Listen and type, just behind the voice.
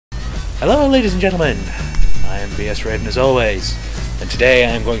Hello ladies and gentlemen, I am BSRaven as always, and today I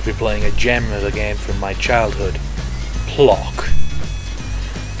am going to be playing a gem of a game from my childhood, Plok.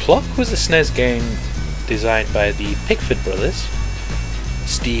 Plok was a SNES game designed by the Pickford brothers,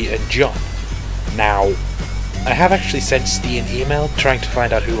 Steve and John. Now, I have actually sent Steve an email trying to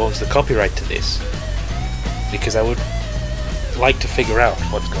find out who owns the copyright to this, because I would like to figure out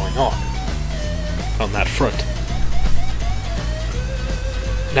what's going on that front.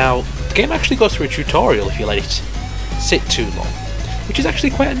 Now, the game actually goes through a tutorial if you let it sit too long, which is actually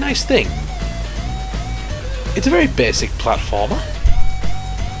quite a nice thing. It's a very basic platformer.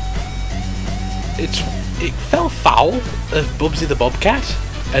 It fell foul of Bubsy the Bobcat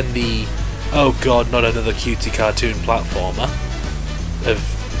and the oh god, not another cutesy cartoon platformer of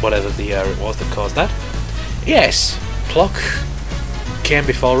whatever the year it was that caused that. Yes, Plok came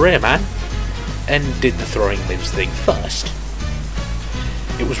before Rayman and did the throwing limbs thing first.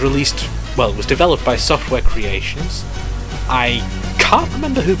 It was released, well, it was developed by Software Creations. I can't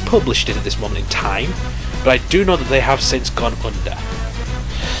remember who published it at this moment in time, but I do know that they have since gone under.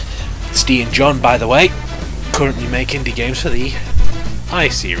 Steve and John, by the way, currently make indie games for the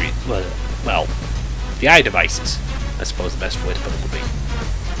iSeries, well, the iDevices, I suppose the best way to put it would be.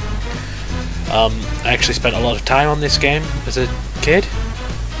 I actually spent a lot of time on this game as a kid,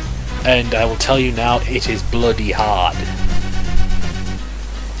 and I will tell you now, it is bloody hard.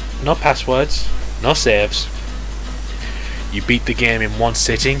 No passwords, no saves. You beat the game in one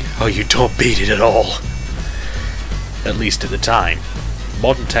sitting, or you don't beat it at all. At least at the time.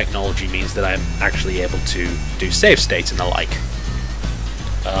 Modern technology means that I'm actually able to do save states and the like.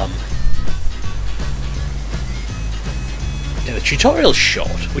 Yeah, the tutorial's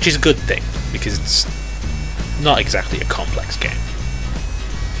short, which is a good thing, because it's not exactly a complex game.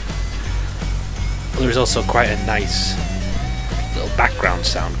 There's also quite a nice little background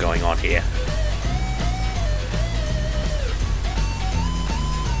sound going on here.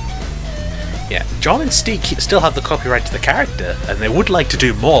 Yeah, John and Steve still have the copyright to the character, and they would like to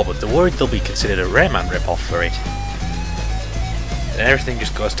do more, but they're worried they'll be considered a Rayman rip-off for it. And everything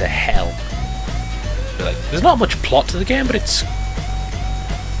just goes to hell. Like, there's not much plot to the game, but it's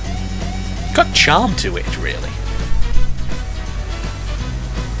got charm to it, really.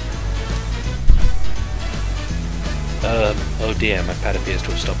 Oh dear, my pad appears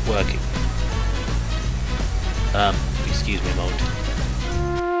to have stopped working. Excuse me a moment.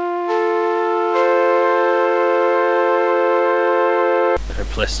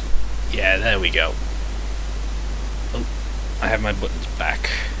 Plus, yeah, there we go. Oh, I have my buttons back.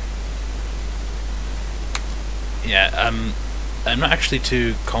 Yeah, I'm not actually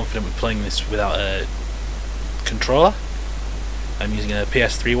too confident with playing this without a controller. I'm using a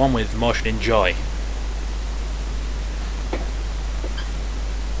PS3 one with Motion Enjoy.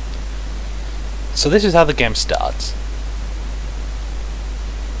 So this is how the game starts.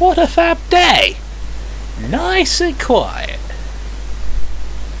 What a fab day! Nice and quiet.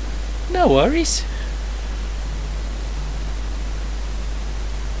 No worries.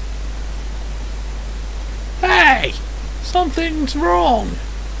 Hey! Something's wrong.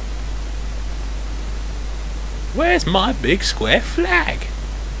 Where's my big square flag?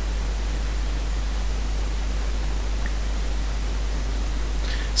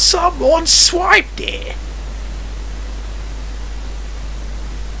 Someone swiped it!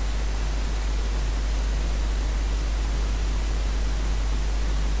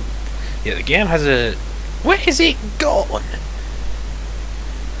 Yeah, the game has a... Where's it gone?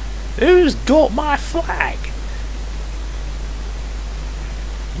 Who's got my flag?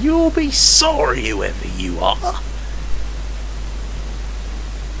 You'll be sorry, whoever you are.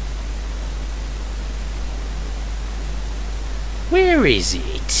 Where is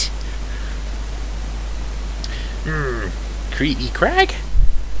it? Creepy Crag?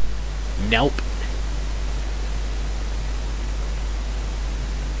 Nope.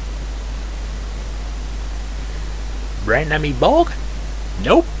 Randomy Bog?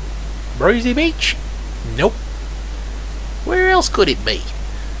 Nope. Bruisey Beach? Nope. Where else could it be?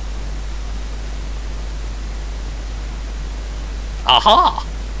 Aha!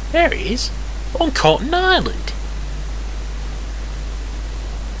 There it is. On Cotton Island.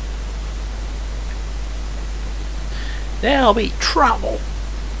 There'll be trouble.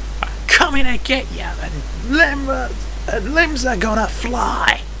 I'm coming to get you, and limbs are gonna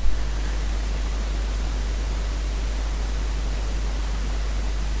fly.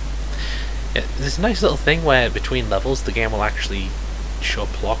 Yeah, there's a nice little thing where between levels the game will actually show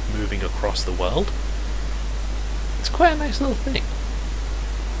Plok moving across the world. It's quite a nice little thing.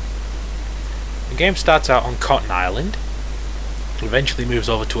 The game starts out on Cotton Island, eventually moves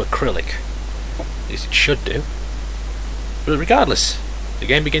over to acrylic. At least it should do. But regardless, the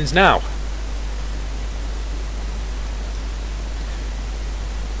game begins now.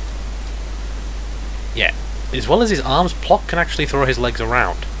 Yeah, as well as his arms, Plok can actually throw his legs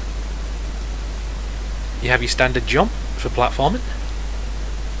around. You have your standard jump for platforming,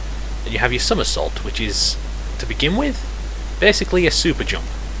 and you have your somersault, which is, to begin with, basically a super jump.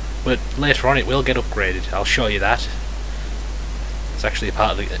 But later on it will get upgraded. I'll show you that. It's actually a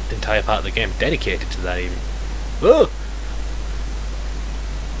part of the entire part of the game dedicated to that even. Whoa!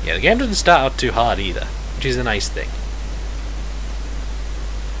 Yeah, the game doesn't start out too hard either, which is a nice thing.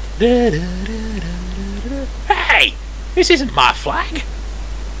 Hey! This isn't my flag!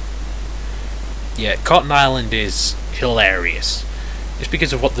 Yeah, Cotton Island is hilarious. Just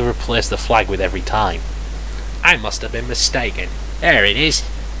because of what they replace the flag with every time. I must have been mistaken. There it is.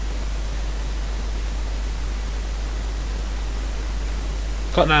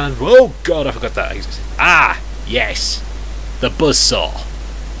 Cotton Island. Oh god, I forgot that exists. Ah, yes. The buzzsaw.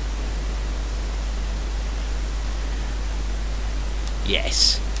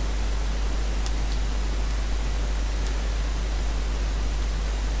 Yes.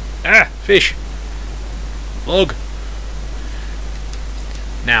 Ah, fish. Log.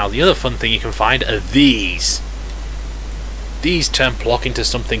 Now, the other fun thing you can find are these. These turn Plok into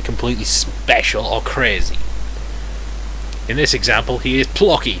something completely special or crazy. In this example, he is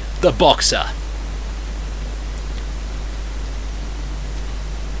Plocky, the boxer.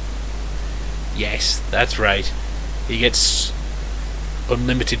 Yes, that's right. He gets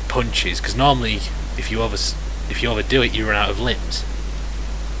unlimited punches, because normally, if you overdo it, you run out of limbs.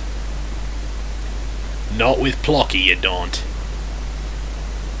 Not with Plocky, you don't.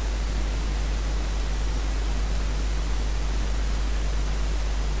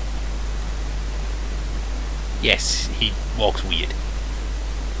 Yes, he walks weird.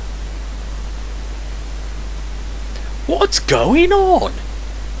 What's going on?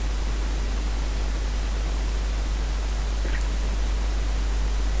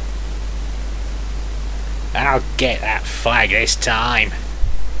 I'll get that flag this time.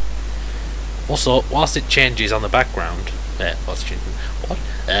 Also, whilst it changes on the background, what's changing? What?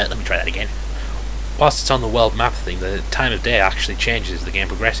 Let me try that again. Whilst it's on the world map thing, the time of day actually changes as the game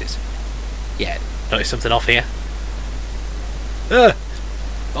progresses. Yeah, notice something off here?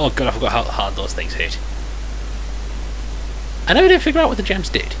 Oh god, I forgot how hard those things hit. I never did figure out what the gems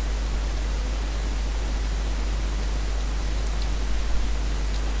did.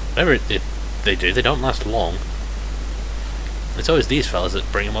 Whatever they do, they don't last long. It's always these fellas that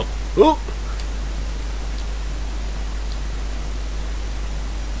bring them up. Ooh!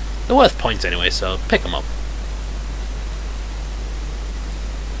 They're worth points anyway, so pick them up.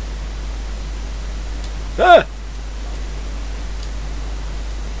 Ah!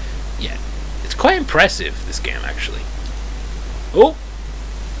 Yeah, it's quite impressive, this game, actually. Oh!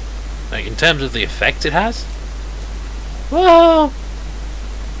 Like, in terms of the effect it has. Whoa!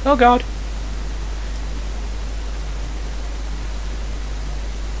 Oh god.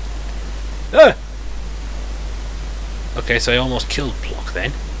 Ah! Okay, so I almost killed Plok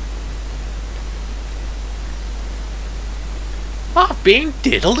then. I've been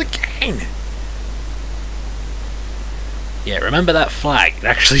diddled again! Yeah, remember that flag? It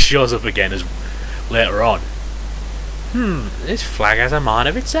actually shows up again as later on. This flag has a mind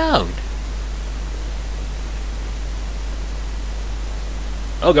of its own.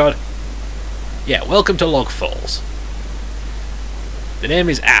 Oh god. Yeah, welcome to Log Falls. The name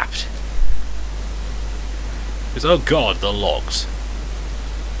is apt. Because, oh god, the logs.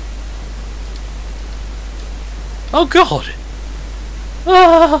 Oh god!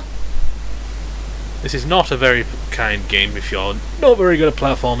 Ah! This is not a very kind game if you're not very good at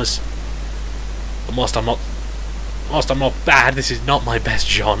platformers. But whilst I'm not bad, this is not my best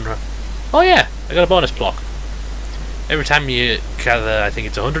genre. Oh yeah, I got a bonus Plok. Every time you gather, I think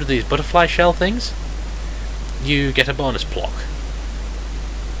it's 100 of these butterfly shell things, you get a bonus Plok.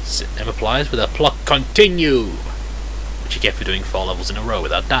 Same applies with a Plok continue, which you get for doing 4 levels in a row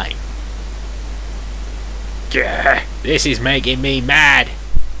without dying. Gah, this is making me mad.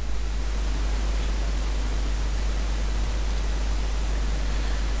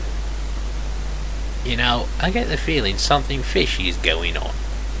 You know, I get the feeling something fishy is going on.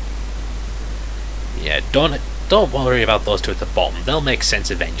 Yeah, don't worry about those two at the bottom. They'll make sense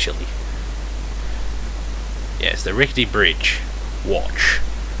eventually. Yes, the rickety bridge. Watch.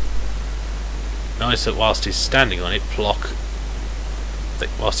 Notice that whilst he's standing on it,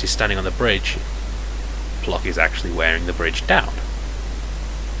 whilst he's standing on the bridge, Plok is actually wearing the bridge down.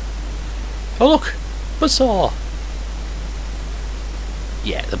 Oh look! Buzzsaw!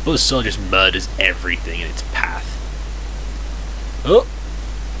 Yeah, the buzzsaw just murders everything in its path. Oh!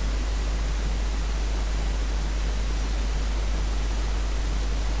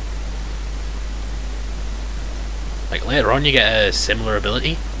 Like later on you get a similar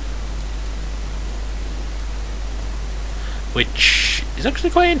ability, which is actually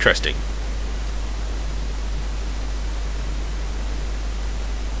quite interesting.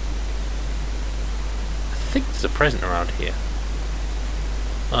 I think there's a present around here.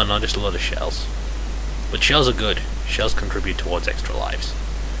 Oh no, just a lot of shells. But shells are good. Shells contribute towards extra lives.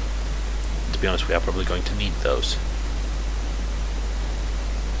 To be honest, we are probably going to need those.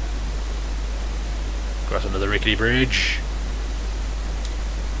 Cross another rickety bridge.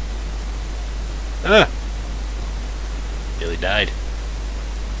 Ah! Nearly died.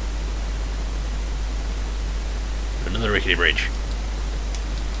 Another rickety bridge.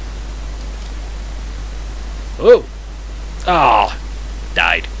 Oh! Ah!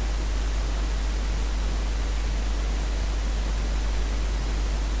 Died.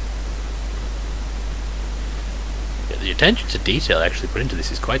 Yeah, the attention to detail actually put into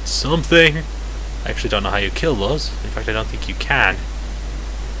this is quite something. I actually don't know how you kill those. In fact, I don't think you can.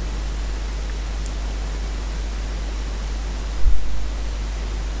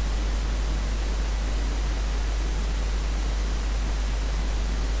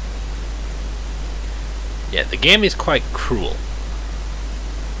 Yeah, the game is quite cruel.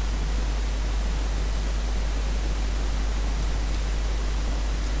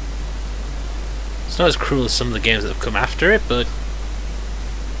 It's not as cruel as some of the games that have come after it, but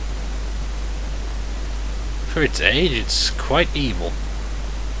for its age, it's quite evil.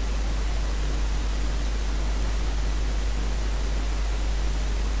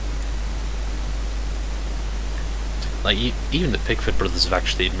 Like, even the Pickford brothers have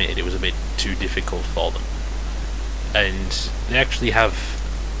actually admitted it was a bit too difficult for them. And they actually have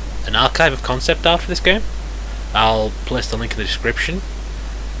an archive of concept art for this game. I'll place the link in the description,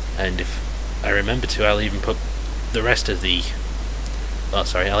 and if I remember to, I'll even put the rest of the... Oh,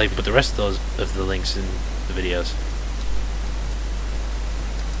 sorry, I'll even put the rest of those of the links in the videos.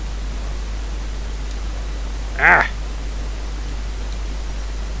 Ah!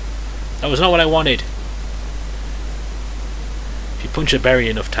 That was not what I wanted. If you punch a berry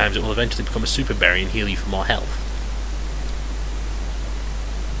enough times, it will eventually become a super berry and heal you for more health.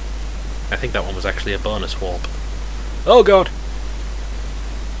 I think that one was actually a bonus warp. Oh god!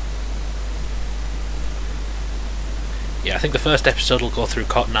 Yeah, I think the first episode will go through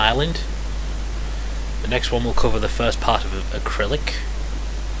Cotton Island. The next one will cover the first part of Acrylic.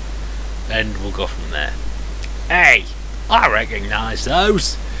 And we'll go from there. Hey! I recognise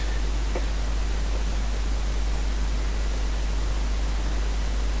those!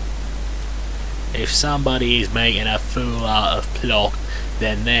 If somebody is making a fool out of Plok,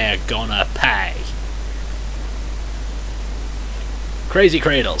 then they're gonna pay. Crazy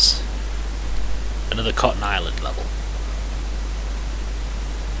Cradles. Another Cotton Island level.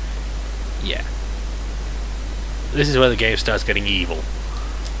 Yeah. This is where the game starts getting evil.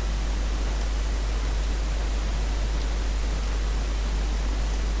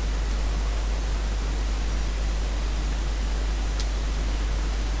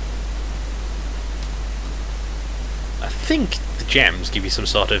 I think the gems give you some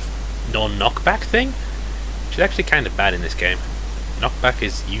sort of non-knockback thing, which is actually kind of bad in this game. Knockback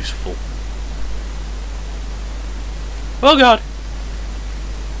is useful. Oh god!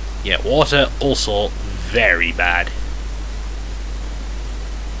 Yeah, water also very bad.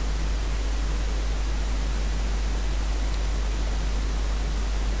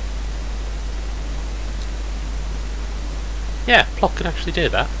 Yeah, Plok can actually do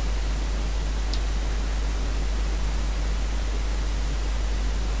that.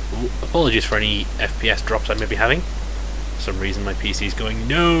 Ooh, apologies for any FPS drops I may be having. For some reason my PC is going,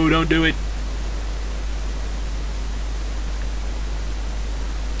 no, don't do it.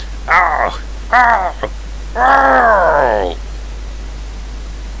 Ow! Ow! Ow!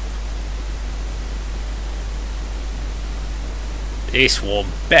 This one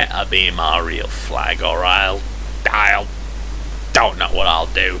better be my real flag, or I don't know what I'll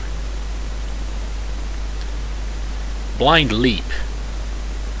do. Blind leap.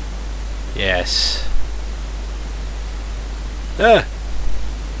 Yes.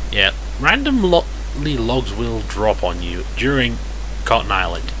 Yeah. Randomly logs will drop on you during Cotton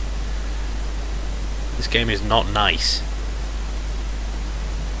Island. This game is not nice.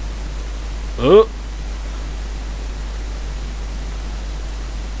 Oh!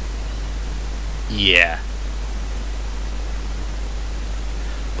 Yeah.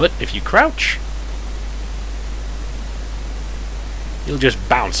 But if you crouch, You'll just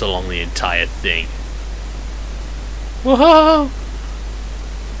bounce along the entire thing. Whoa!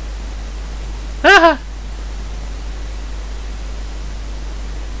 Ah!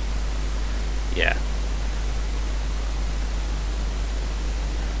 Yeah.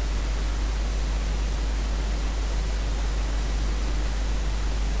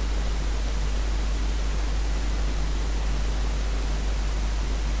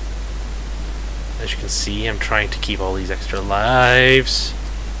 As you can see, I'm trying to keep all these extra lives.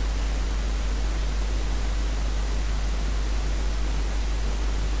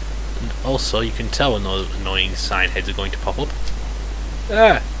 And also, you can tell when those annoying side heads are going to pop up.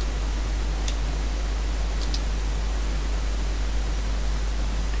 Ah!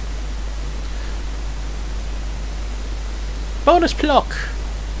 Bonus Plok!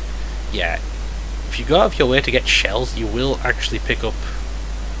 Yeah, if you go out of your way to get shells, you will actually pick up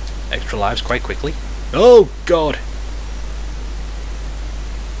extra lives quite quickly. Oh god!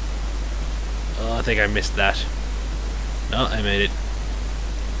 Oh, I think I missed that. No, I made it.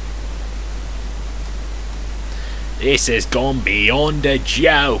 This has gone beyond a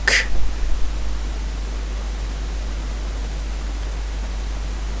joke!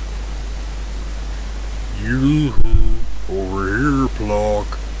 Yoo-hoo! Over here,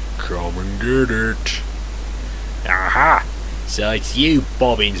 Plok. Come and get it. Aha! So it's you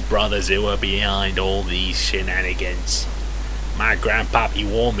Bobbins brothers who are behind all these shenanigans. My grandpappy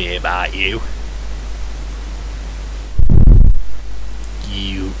warned me about you.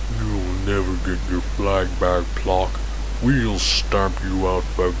 You'll never get your flag back, Plok. We'll stamp you out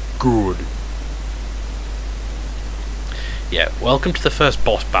for good. Yeah, welcome to the first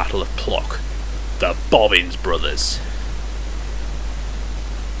boss battle of Plok. The Bobbins brothers.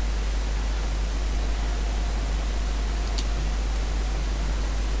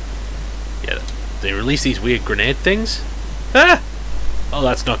 Yeah, they release these weird grenade things. Ah! Oh,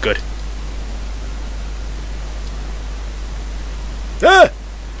 that's not good. Ah!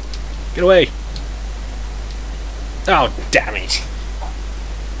 Get away! Oh, damn it!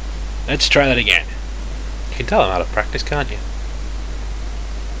 Let's try that again. You can tell I'm out of practice, can't you?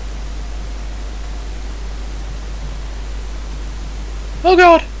 Oh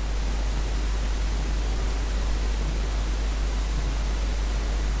god!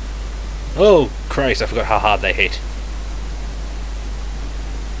 Oh Christ, I forgot how hard they hit.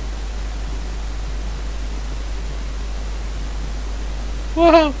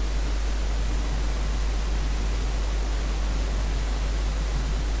 Whoa!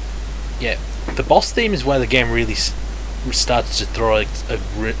 Yeah, the boss theme is where the game really starts to throw like,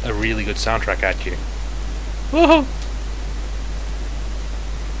 a really good soundtrack at you. Whoa!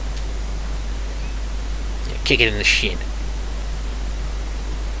 Yeah, kick it in the shin.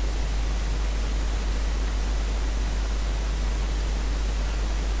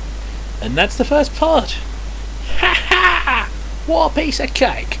 And that's the first part. Ha ha! What a piece of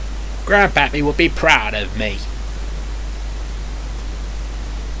cake! Grandpappy would be proud of me.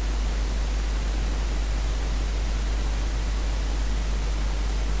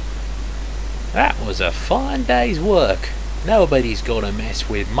 That was a fine day's work. Nobody's gonna mess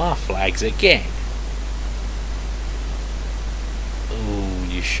with my flags again. Oh,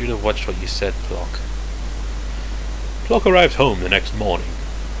 you should have watched what you said, Plok. Plok arrives home the next morning.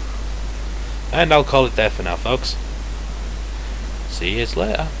 And I'll call it there for now, folks. See you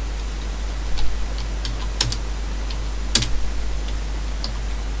later.